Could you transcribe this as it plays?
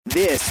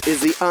This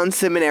is the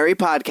Unseminary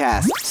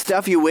Podcast.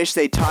 Stuff you wish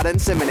they taught in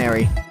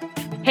seminary.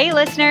 Hey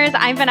listeners,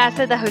 I'm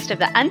Vanessa, the host of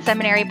the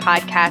Unseminary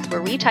Podcast,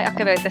 where we talk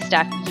about the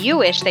stuff you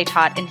wish they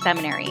taught in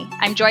seminary.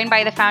 I'm joined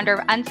by the founder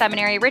of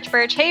Unseminary, Rich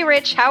Birch. Hey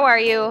Rich, how are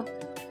you?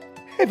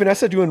 Hey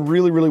Vanessa, doing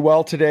really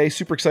well today.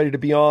 Super excited to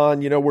be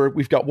on. You know,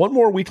 we've got one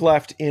more week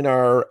left in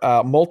our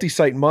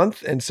Multisite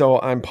month, and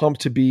so I'm pumped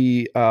to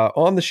be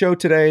on the show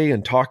today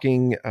and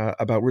talking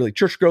about really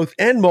church growth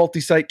and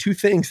Multisite, two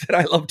things that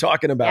I love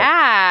talking about.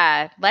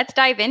 Yeah, let's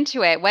dive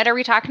into it. What are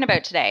we talking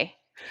about today?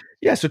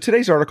 Yeah, so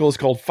today's article is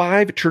called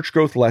 5 Church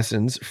Growth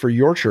Lessons for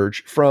Your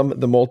Church from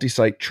the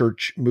Multisite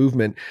Church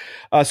Movement.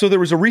 So there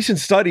was a recent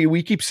study,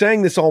 we keep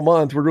saying this all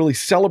month, we're really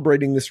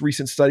celebrating this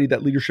recent study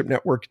that Leadership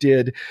Network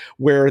did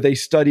where they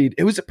studied,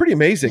 it was pretty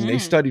amazing. They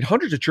studied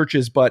hundreds of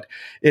churches, but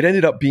it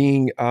ended up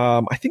being,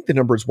 I think the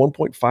number is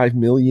 1.5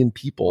 million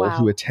people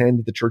who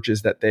attend the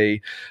churches that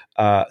they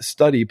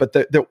study. But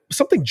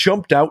something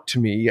jumped out to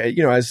me,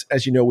 you know,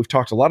 as you know, we've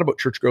talked a lot about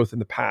church growth in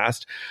the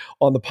past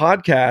on the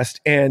podcast,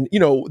 and, you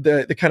know,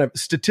 the kind of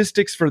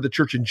statistics for the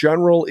church in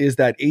general is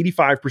that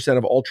 85%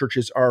 of all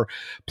churches are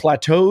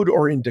plateaued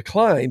or in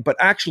decline, but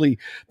actually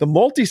the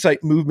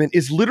multi-site movement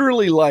is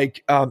literally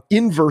like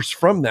inverse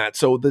from that.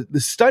 So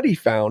the study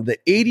found that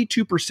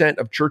 82%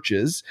 of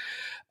churches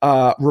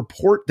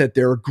report that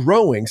they're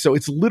growing. So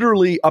it's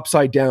literally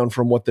upside down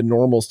from what the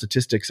normal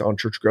statistics on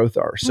church growth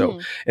are. So,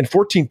 and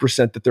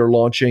 14% that they're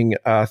launching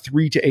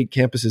 3 to 8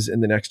 campuses in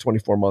the next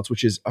 24 months,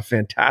 which is a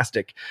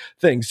fantastic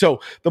thing.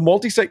 So the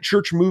multi-site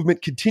church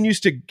movement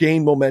continues to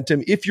gain momentum.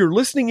 If you're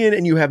listening in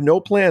and you have no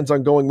plans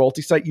on going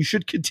multi-site, you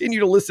should continue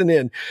to listen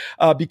in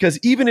because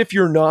even if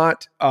you're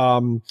not,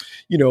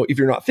 you know, if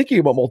you're not thinking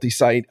about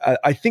multi-site,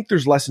 I think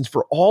there's lessons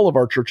for all of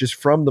our churches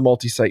from the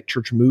multi-site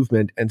church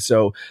movement. And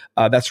so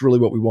that's really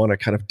what we want to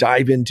kind of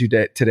dive into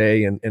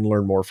today and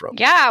learn more from.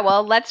 Yeah,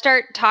 well, let's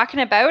start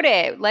talking about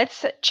it.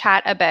 Let's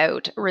chat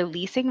about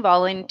releasing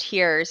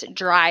volunteers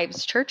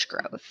drives church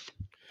growth.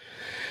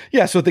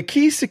 Yeah, so the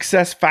key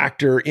success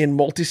factor in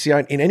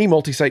any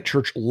multi-site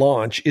church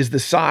launch is the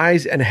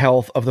size and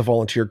health of the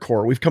volunteer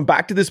core. We've come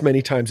back to this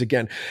many times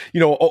again.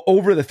 You know,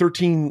 over the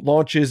 13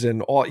 launches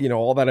and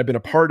all that I've been a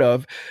part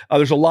of,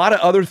 there's a lot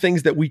of other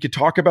things that we could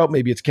talk about.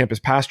 Maybe it's campus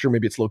pastor,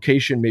 maybe it's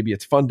location, maybe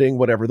it's funding,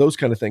 whatever, those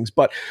kind of things.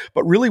 But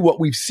really what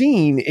we've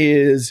seen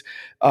is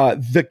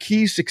the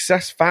key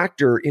success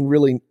factor in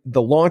really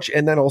the launch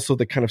and then also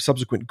the kind of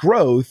subsequent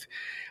growth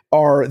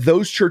are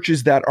those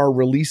churches that are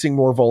releasing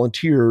more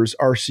volunteers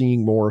are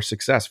seeing more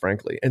success,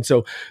 frankly. And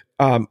so,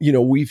 you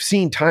know, we've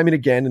seen time and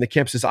again in the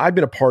campuses I've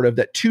been a part of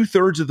that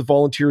 2/3 of the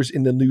volunteers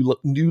in the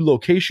new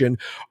location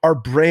are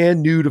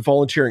brand new to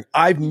volunteering.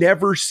 I've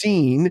never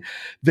seen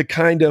the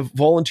kind of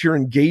volunteer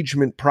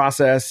engagement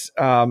process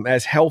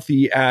as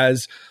healthy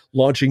as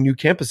launching new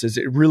campuses.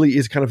 It really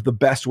is kind of the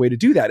best way to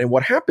do that. And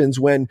what happens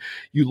when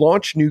you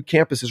launch new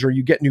campuses or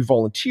you get new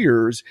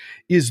volunteers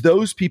is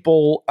those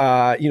people,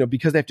 you know,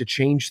 because they have to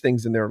change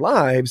things in their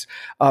lives,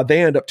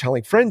 they end up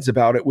telling friends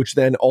about it, which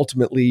then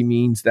ultimately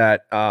means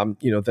that,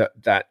 you know,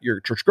 that your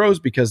church grows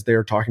because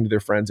they're talking to their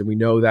friends. And we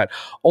know that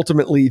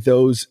ultimately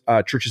those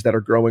churches that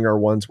are growing are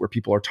ones where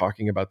people are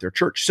talking about their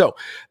church. So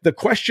the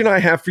question I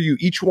have for you,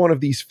 each one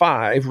of these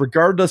 5,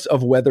 regardless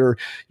of whether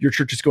your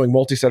church is going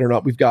multi-site or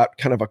not, we've got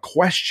kind of a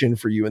question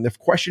for you. And the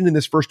question in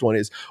this first one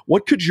is,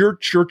 what could your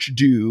church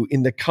do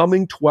in the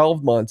coming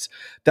 12 months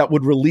that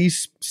would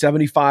release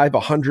 75,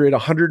 100,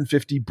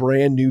 150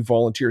 brand new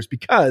volunteers?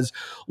 Because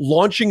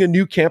launching a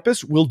new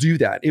campus will do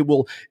that. It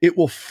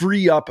will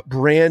free up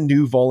brand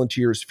new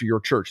volunteers for your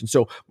church. And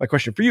so my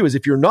question for you is,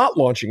 if you're not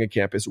launching a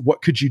campus,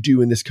 what could you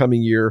do in this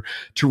coming year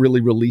to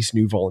really release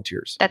new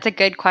volunteers? That's a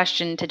good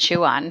question to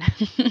chew on.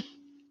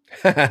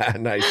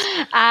 Nice.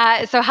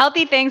 So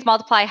healthy things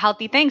multiply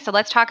healthy things. So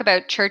let's talk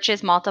about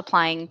churches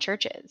multiplying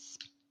churches.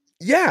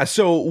 Yeah.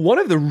 So one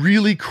of the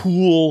really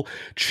cool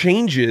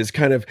changes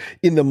kind of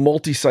in the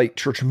multi-site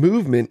church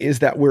movement is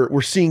that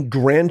we're seeing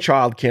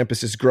grandchild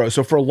campuses grow.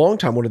 So for a long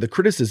time, one of the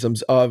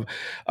criticisms of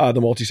the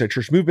multi-site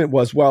church movement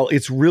was, well,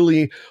 it's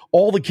really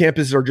all the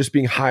campuses are just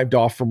being hived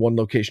off from one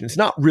location. It's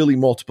not really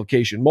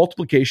multiplication.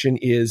 Multiplication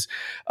is,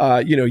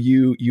 you know,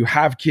 you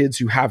have kids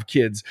who have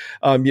kids.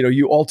 You know,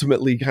 you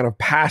ultimately kind of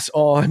pass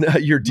on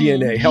your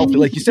DNA. Healthy,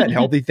 like you said,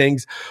 healthy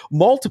things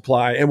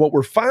multiply. And what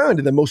we're found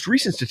in the most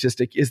recent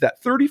statistic is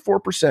that 34%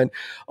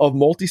 of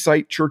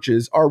multi-site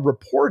churches are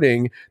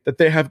reporting that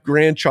they have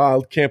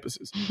grandchild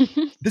campuses.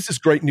 This is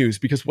great news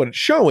because what it's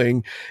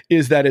showing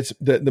is that it's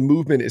the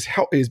movement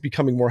is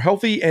becoming more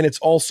healthy, and it's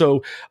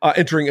also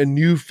entering a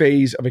new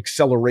phase of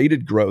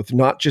accelerated growth,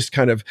 not just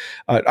kind of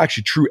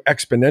actually true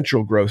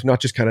exponential growth,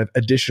 not just kind of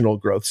additional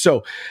growth.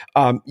 So,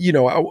 you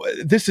know,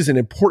 this is an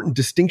important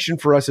distinction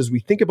for us as we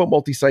think about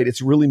multi-site.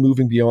 It's really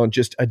moving beyond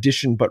just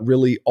addition, but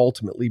really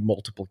ultimately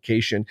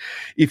multiplication.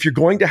 If you're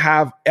going to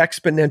have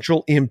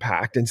exponential impact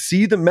impact and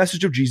see the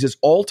message of Jesus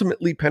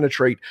ultimately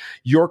penetrate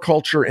your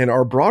culture and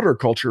our broader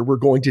culture, we're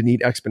going to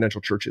need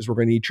exponential churches. We're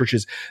going to need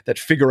churches that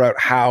figure out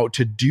how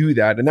to do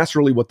that. And that's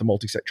really what the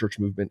multi-site church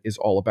movement is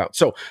all about.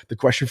 So the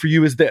question for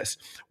you is this: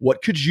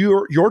 what could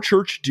your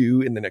church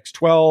do in the next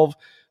 12,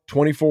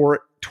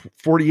 24,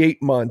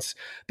 48 months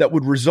that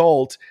would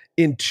result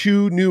in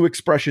two new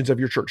expressions of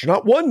your church?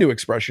 Not one new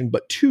expression,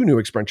 but two new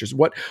expressions.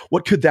 What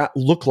could that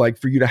look like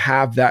for you to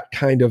have that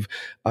kind of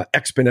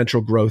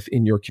exponential growth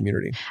in your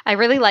community? I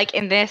really like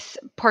in this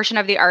portion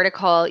of the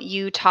article,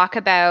 you talk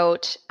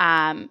about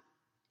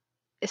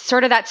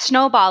sort of that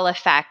snowball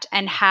effect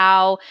and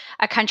how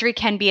a country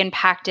can be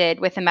impacted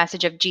with the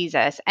message of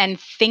Jesus, and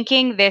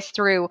thinking this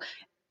through,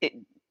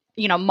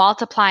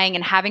 multiplying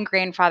and having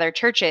grandfather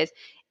churches.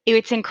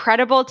 It's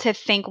incredible to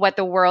think what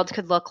the world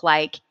could look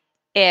like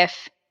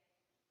if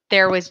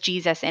there was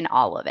Jesus in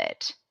all of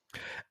it.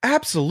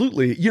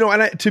 Absolutely.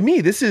 And to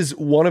me, this is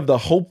one of the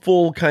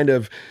hopeful kind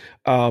of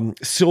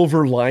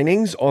silver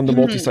linings on the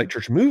multi-site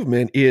church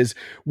movement is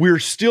we're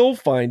still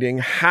finding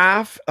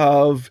half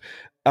of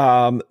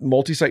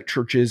multi-site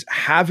churches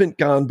haven't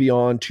gone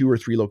beyond 2 or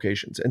 3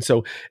 locations.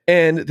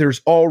 And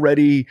there's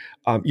already,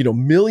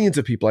 millions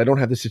of people, I don't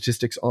have the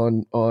statistics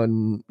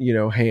on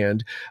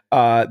hand,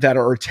 that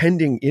are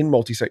attending in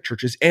multi-site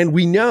churches. And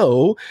we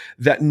know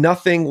that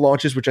nothing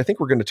launches, which I think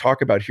we're going to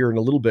talk about here in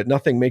a little bit,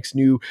 nothing makes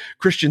new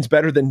Christians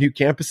better than new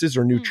campuses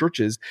or new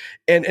churches.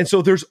 And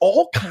so there's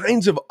all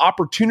kinds of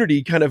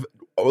opportunity kind of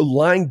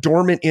lying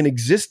dormant in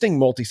existing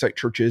multi-site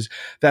churches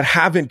that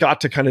haven't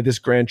got to kind of this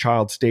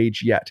grandchild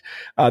stage yet.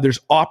 There's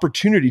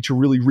opportunity to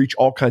really reach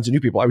all kinds of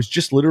new people. I was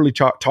just literally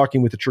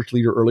talking with a church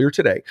leader earlier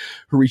today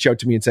who reached out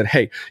to me and said,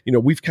 hey,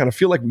 we've kind of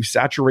feel like we've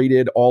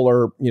saturated all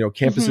our,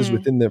 campuses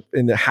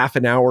in the half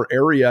an hour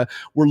area.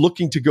 We're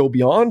looking to go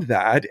beyond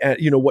that. And,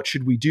 what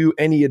should we do?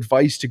 Any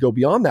advice to go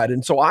beyond that?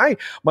 And so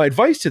my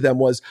advice to them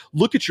was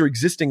look at your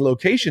existing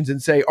locations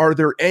and say, are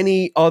there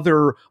any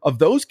other of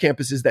those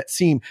campuses that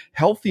seem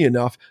healthy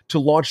enough to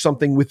launch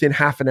something within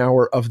half an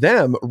hour of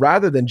them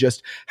rather than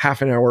just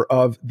half an hour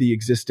of the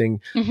existing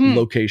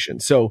location.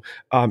 So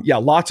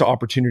lots of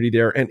opportunity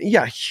there, and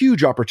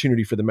huge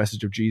opportunity for the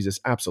message of Jesus.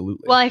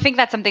 Absolutely. Well, I think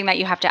that's something that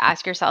you have to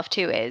ask yourself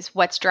too, is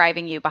what's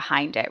driving you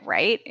behind it,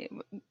 right?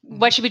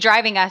 What should be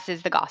driving us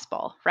is the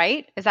gospel,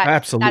 right? Is that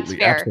absolutely, that's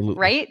fair,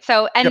 absolutely. Right?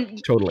 So, and yep,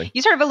 totally.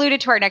 You sort of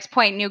alluded to our next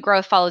point, new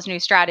growth follows new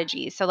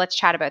strategies. So let's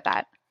chat about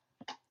that.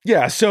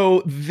 Yeah.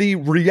 So the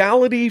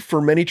reality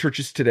for many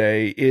churches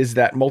today is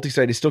that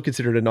multi-site is still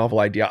considered a novel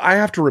idea. I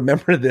have to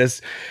remember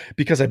this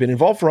because I've been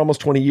involved for almost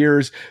 20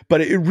 years,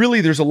 but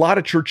there's a lot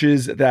of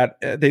churches that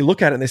they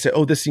look at it and they say,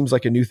 oh, this seems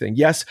like a new thing.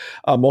 Yes.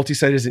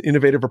 Multi-site is an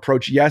innovative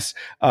approach. Yes.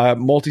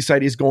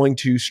 Multi-site is going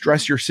to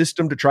stress your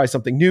system to try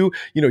something new.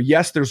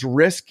 Yes, there's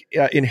risk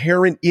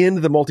inherent in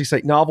the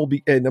multi-site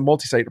in the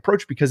multi-site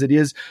approach because it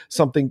is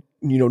something,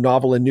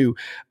 novel and new.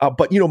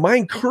 But my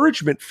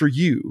encouragement for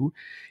you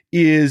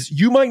is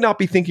you might not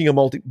be thinking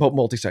about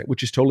multi-site,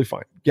 which is totally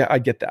fine. Yeah, I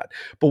get that.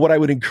 But what I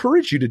would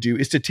encourage you to do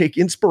is to take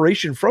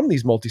inspiration from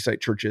these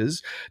multi-site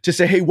churches to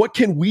say, hey, what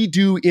can we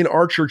do in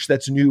our church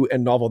that's new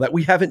and novel that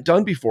we haven't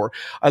done before?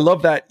 I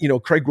love that,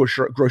 Craig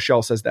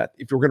Groeschel says that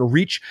if we're going to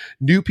reach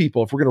new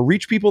people, if we're going to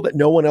reach people that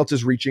no one else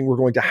is reaching, we're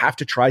going to have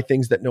to try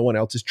things that no one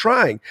else is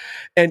trying.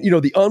 And,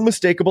 the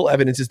unmistakable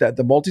evidence is that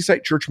the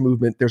multi-site church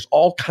movement, there's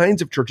all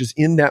kinds of churches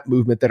in that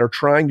movement that are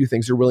trying new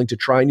things. They're willing to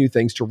try new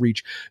things to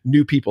reach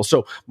new people.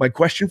 So my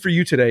question for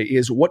you today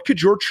is, what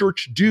could your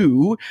church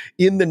do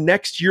in the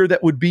next year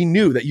that would be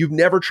new, that you've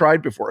never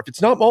tried before? If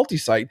it's not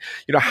multi-site,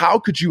 how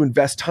could you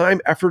invest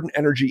time, effort, and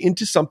energy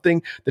into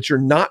something that you're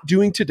not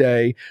doing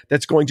today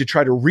that's going to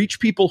try to reach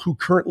people who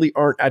currently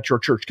aren't at your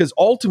church? Because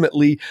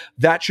ultimately,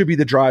 that should be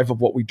the drive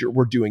of what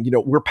we're doing.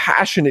 We're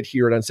passionate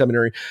here at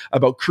Unseminary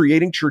about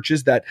creating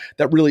churches that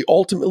really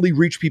ultimately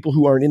reach people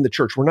who aren't in the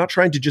church. We're not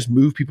trying to just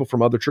move people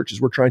from other churches.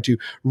 We're trying to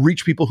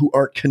reach people who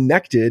aren't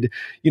connected,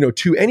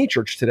 to any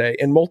church today.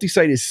 And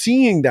multi-site is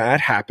seeing that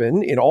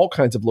happen in all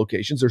kinds of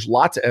locations. There's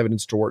lots of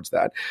evidence towards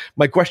that.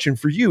 My question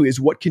for you is,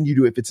 what can you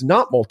do if it's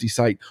not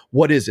multi-site?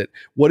 What is it?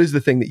 What is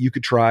the thing that you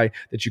could try,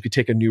 that you could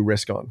take a new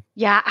risk on?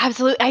 Yeah,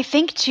 absolutely. I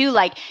think too,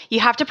 you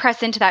have to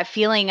press into that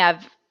feeling of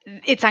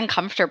it's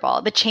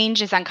uncomfortable. The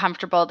change is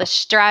uncomfortable, the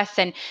stress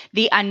and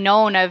the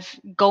unknown of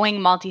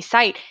going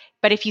multi-site.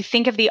 But if you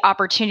think of the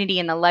opportunity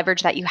and the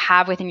leverage that you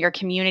have within your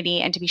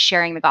community and to be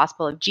sharing the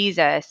gospel of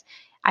Jesus,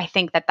 I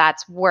think that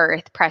that's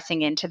worth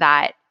pressing into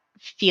that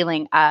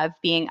feeling of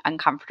being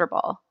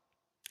uncomfortable.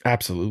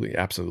 Absolutely.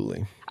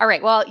 Absolutely. All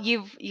right. Well,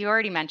 you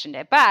already mentioned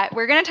it, but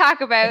we're going to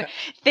talk about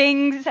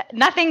things.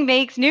 Nothing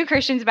makes new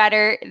Christians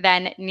better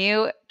than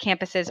new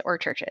campuses or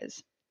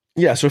churches.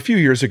 Yeah, so a few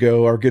years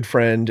ago, our good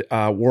friend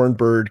Warren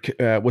Bird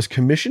was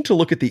commissioned to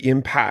look at the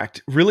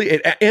impact. Really,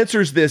 it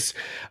answers this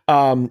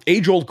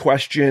age-old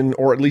question,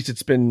 or at least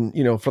it's been,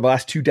 for the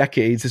last 2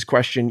 decades, this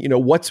question,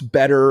 what's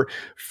better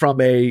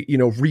from a,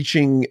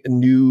 reaching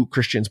new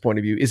Christians point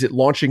of view? Is it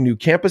launching new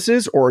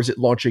campuses, or is it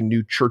launching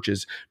new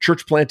churches,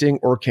 church planting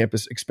or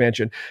campus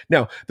expansion?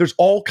 Now, there's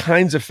all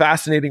kinds of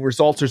fascinating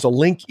results. There's a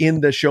link in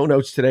the show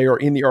notes today or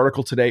in the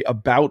article today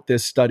about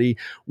this study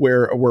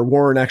where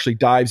Warren actually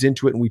dives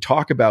into it, and we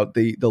talk about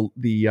the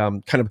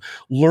kind of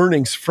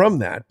learnings from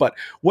that. But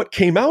what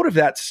came out of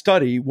that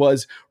study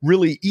was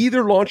really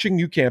either launching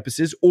new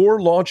campuses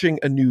or launching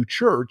a new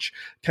church,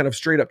 kind of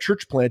straight up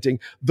church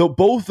planting, though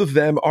both of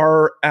them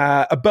are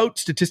about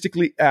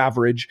statistically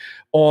average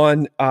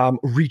on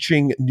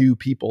reaching new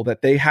people,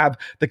 that they have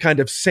the kind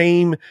of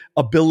same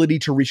ability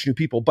to reach new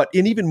people. But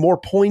an even more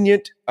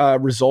poignant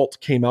result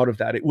came out of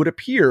that. It would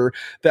appear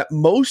that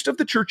most of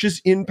the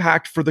church's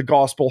impact for the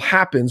gospel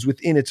happens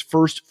within its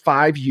first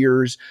 5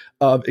 years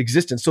of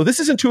existence. So this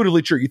is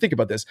intuitively true. You think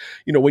about this,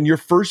 when you're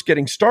first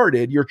getting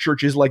started, your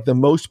church is like the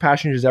most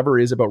passionate as ever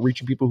is about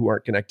reaching people who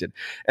aren't connected.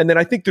 And then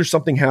I think there's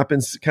something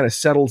happens, kind of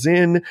settles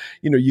in,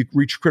 you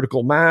reach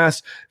critical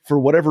mass for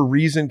whatever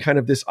reason, kind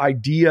of this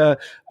idea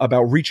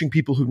about reaching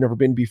people who've never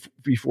been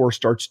before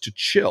starts to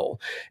chill.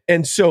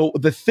 And so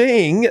the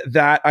thing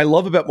that I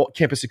love about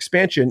campus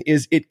expansion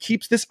is it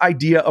keeps this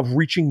idea of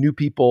reaching new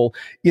people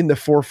in the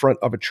forefront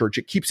of a church.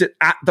 It keeps it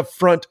at the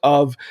front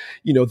of,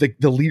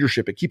 the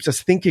leadership. It keeps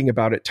us thinking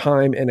about it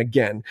time and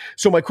again.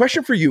 So my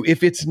question for you,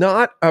 if it's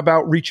not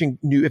about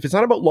if it's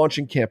not about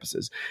launching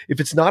campuses, if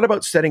it's not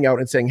about setting out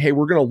and saying, hey,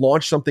 we're going to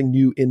launch something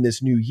new in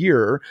this new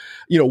year,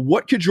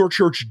 what could your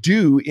church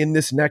do in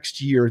this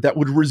next year that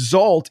would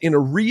result in a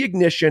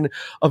reignition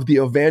of the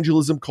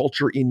evangelism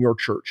culture in your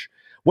church?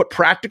 What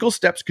practical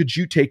steps could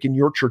you take in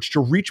your church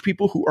to reach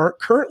people who aren't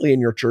currently in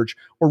your church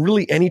or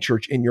really any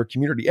church in your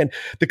community? And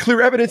the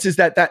clear evidence is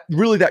that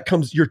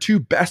comes, your 2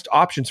 best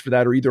options for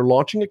that are either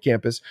launching a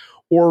campus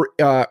or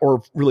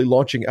really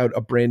launching out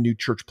a brand new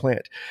church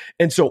plant.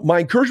 And so my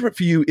encouragement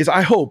for you is,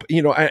 I hope,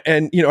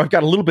 I've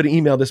got a little bit of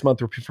email this month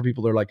for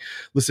people that are like,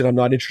 listen, I'm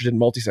not interested in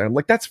Multisite. I'm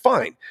like, that's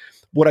fine.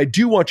 What I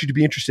do want you to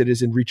be interested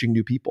is in reaching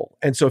new people.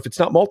 And so if it's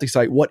not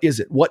Multisite, what is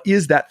it? What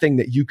is that thing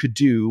that you could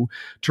do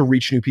to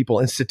reach new people?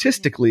 And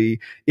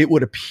statistically, it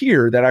would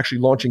appear that actually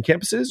launching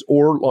campuses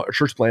or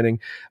church planting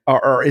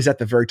is at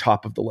the very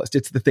top of the list.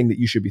 It's the thing that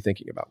you should be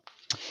thinking about.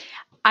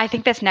 I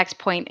think this next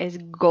point is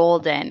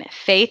golden.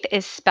 Faith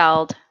is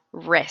spelled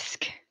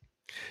risk.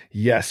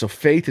 Yeah, so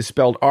faith is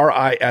spelled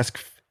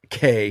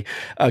R-I-S-K.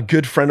 A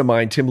good friend of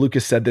mine, Tim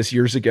Lucas, said this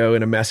years ago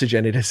in a message,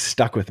 and it has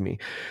stuck with me.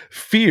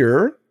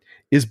 Fear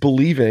is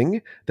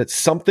believing that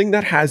something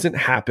that hasn't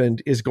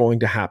happened is going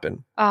to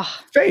happen.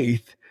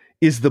 Faith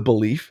is the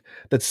belief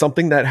that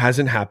something that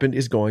hasn't happened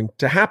is going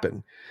to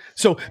happen.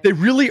 So they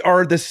really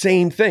are the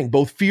same thing.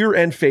 Both fear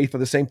and faith are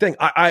the same thing.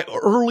 I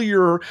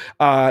earlier,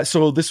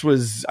 so this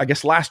was, I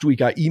guess last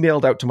week, I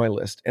emailed out to my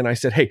list and I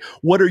said, hey,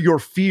 what are your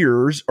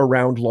fears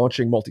around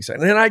launching Multisite?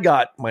 And then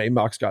my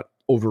inbox got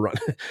overrun.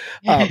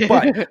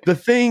 But the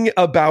thing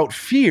about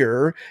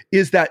fear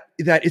is that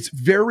it's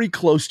very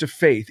close to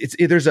faith.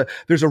 There's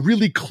a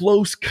really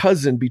close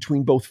cousin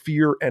between both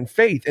fear and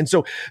faith. And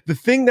so the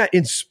thing that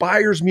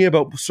inspires me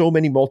about so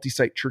many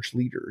Multisite church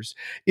leaders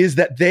is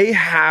that they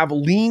have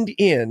leaned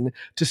in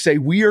to say,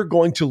 we are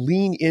going to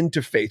lean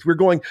into faith. We're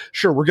going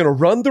to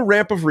run the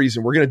ramp of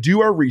reason. We're going to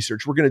do our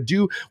research. We're going to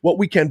do what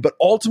we can, but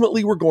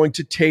ultimately we're going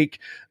to take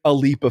a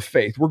leap of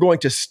faith. We're going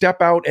to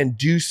step out and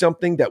do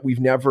something that we've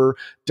never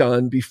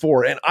done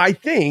before. And I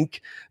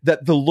think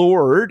that the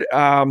Lord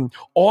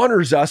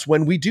honors us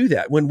when we do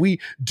that, when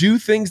we do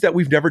things that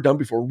we've never done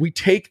before. We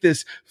take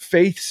this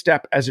faith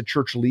step as a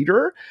church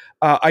leader.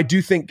 I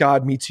do think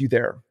God meets you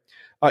there.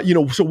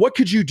 So what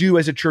could you do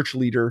as a church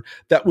leader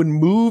that would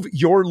move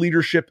your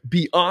leadership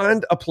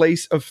beyond a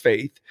place of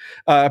faith,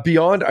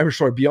 beyond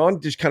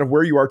just kind of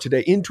where you are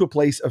today into a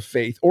place of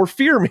faith or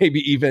fear, maybe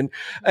even,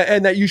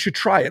 and that you should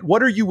try it?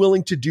 What are you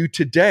willing to do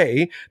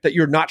today that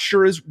you're not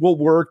sure will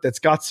work, that's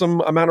got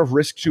some amount of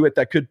risk to it,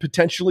 that could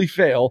potentially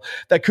fail,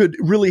 that could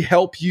really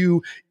help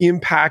you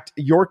impact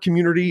your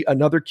community,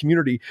 another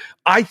community?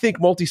 I think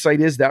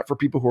Multisite is that for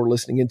people who are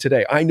listening in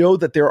today. I know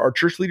that there are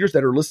church leaders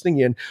that are listening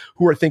in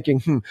who are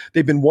thinking,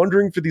 they've been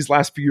wondering for these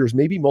last few years,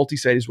 maybe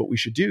Multisite is what we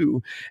should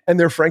do. And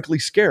they're frankly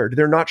scared.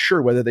 They're not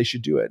sure whether they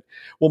should do it.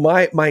 Well,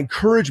 my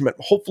encouragement,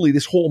 hopefully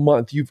this whole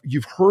month,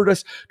 you've heard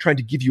us trying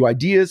to give you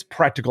ideas,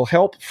 practical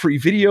help, free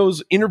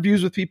videos,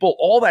 interviews with people,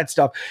 all that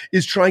stuff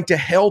is trying to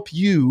help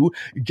you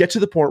get to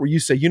the point where you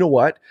say, you know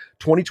what?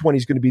 2020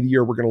 is going to be the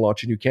year we're going to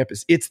launch a new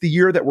campus. It's the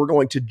year that we're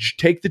going to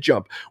take the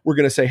jump. We're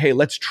going to say, hey,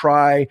 let's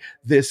try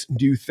this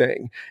new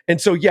thing. And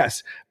so,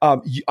 yes,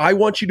 I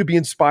want you to be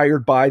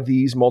inspired by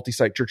these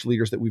Multisite church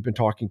leaders that we've been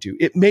talking to.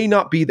 It may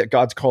not be that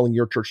God's calling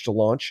your church to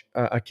launch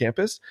a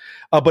campus,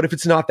 but if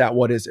it's not that,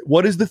 what is it?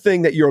 What is the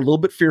thing that you're a little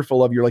bit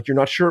fearful of? You're like, you're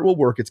not sure it will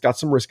work. It's got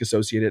some risk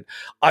associated.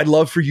 I'd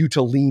love for you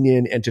to lean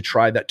in and to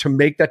try that, to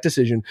make that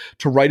decision,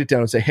 to write it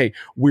down and say, hey,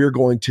 we're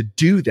going to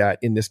do that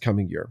in this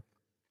coming year.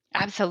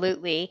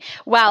 Absolutely.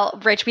 Well,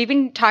 Rich, we've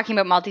been talking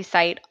about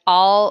Multisite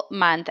all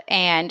month,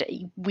 and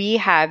we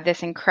have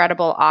this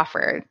incredible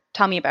offer.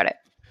 Tell me about it.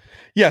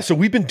 Yeah, so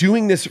we've been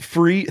doing this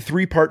free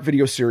 3-part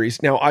video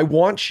series. Now, I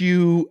want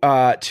you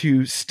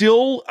to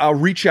still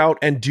reach out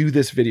and do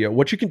this video.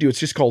 What you can do,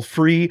 it's just called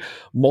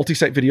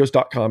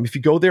freemultisitevideos.com. If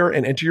you go there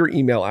and enter your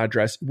email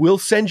address, we'll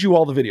send you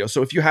all the videos.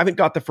 So if you haven't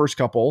got the first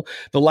couple,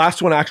 the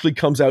last one actually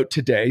comes out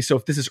today. So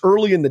if this is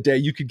early in the day,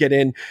 you could get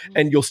in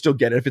and you'll still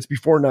get it. If it's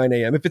before 9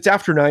 a.m., if it's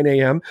after 9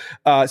 a.m.,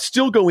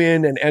 still go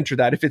in and enter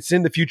that. If it's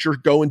in the future,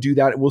 go and do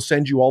that, and we'll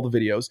send you all the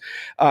videos.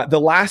 The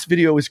last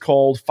video is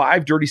called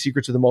 5 Dirty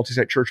Secrets of the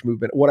Multisite Church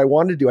Movement. What I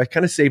wanted to do, I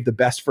kind of saved the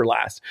best for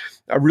last.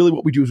 Really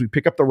what we do is we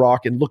pick up the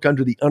rock and look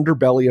under the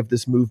underbelly of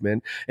this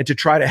movement, and to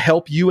try to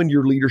help you and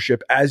your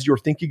leadership as you're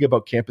thinking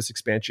about campus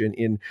expansion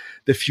in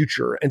the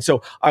future. And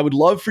so I would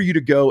love for you to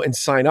go and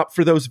sign up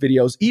for those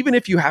videos, even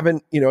if you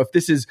haven't, if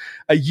this is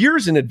a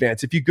years in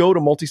advance. If you go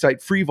to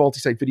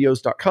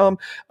freemultisitevideos.com,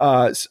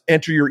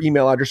 enter your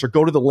email address, or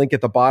go to the link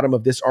at the bottom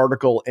of this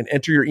article and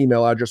enter your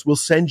email address. We'll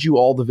send you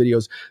all the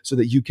videos so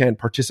that you can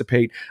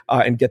participate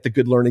and get the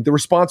good learning. The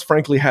response,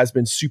 frankly, has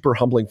been super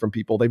humbling from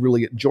people. They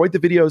really enjoyed the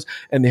videos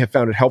and they have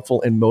found it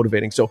helpful and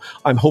motivating. So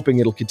I'm hoping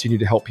it'll continue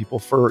to help people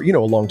for, a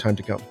long time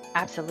to come.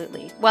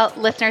 Absolutely. Well,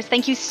 listeners,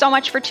 thank you so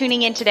much for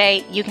tuning in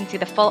today. You can see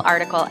the full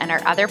article and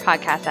our other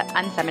podcasts at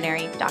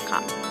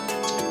unseminary.com.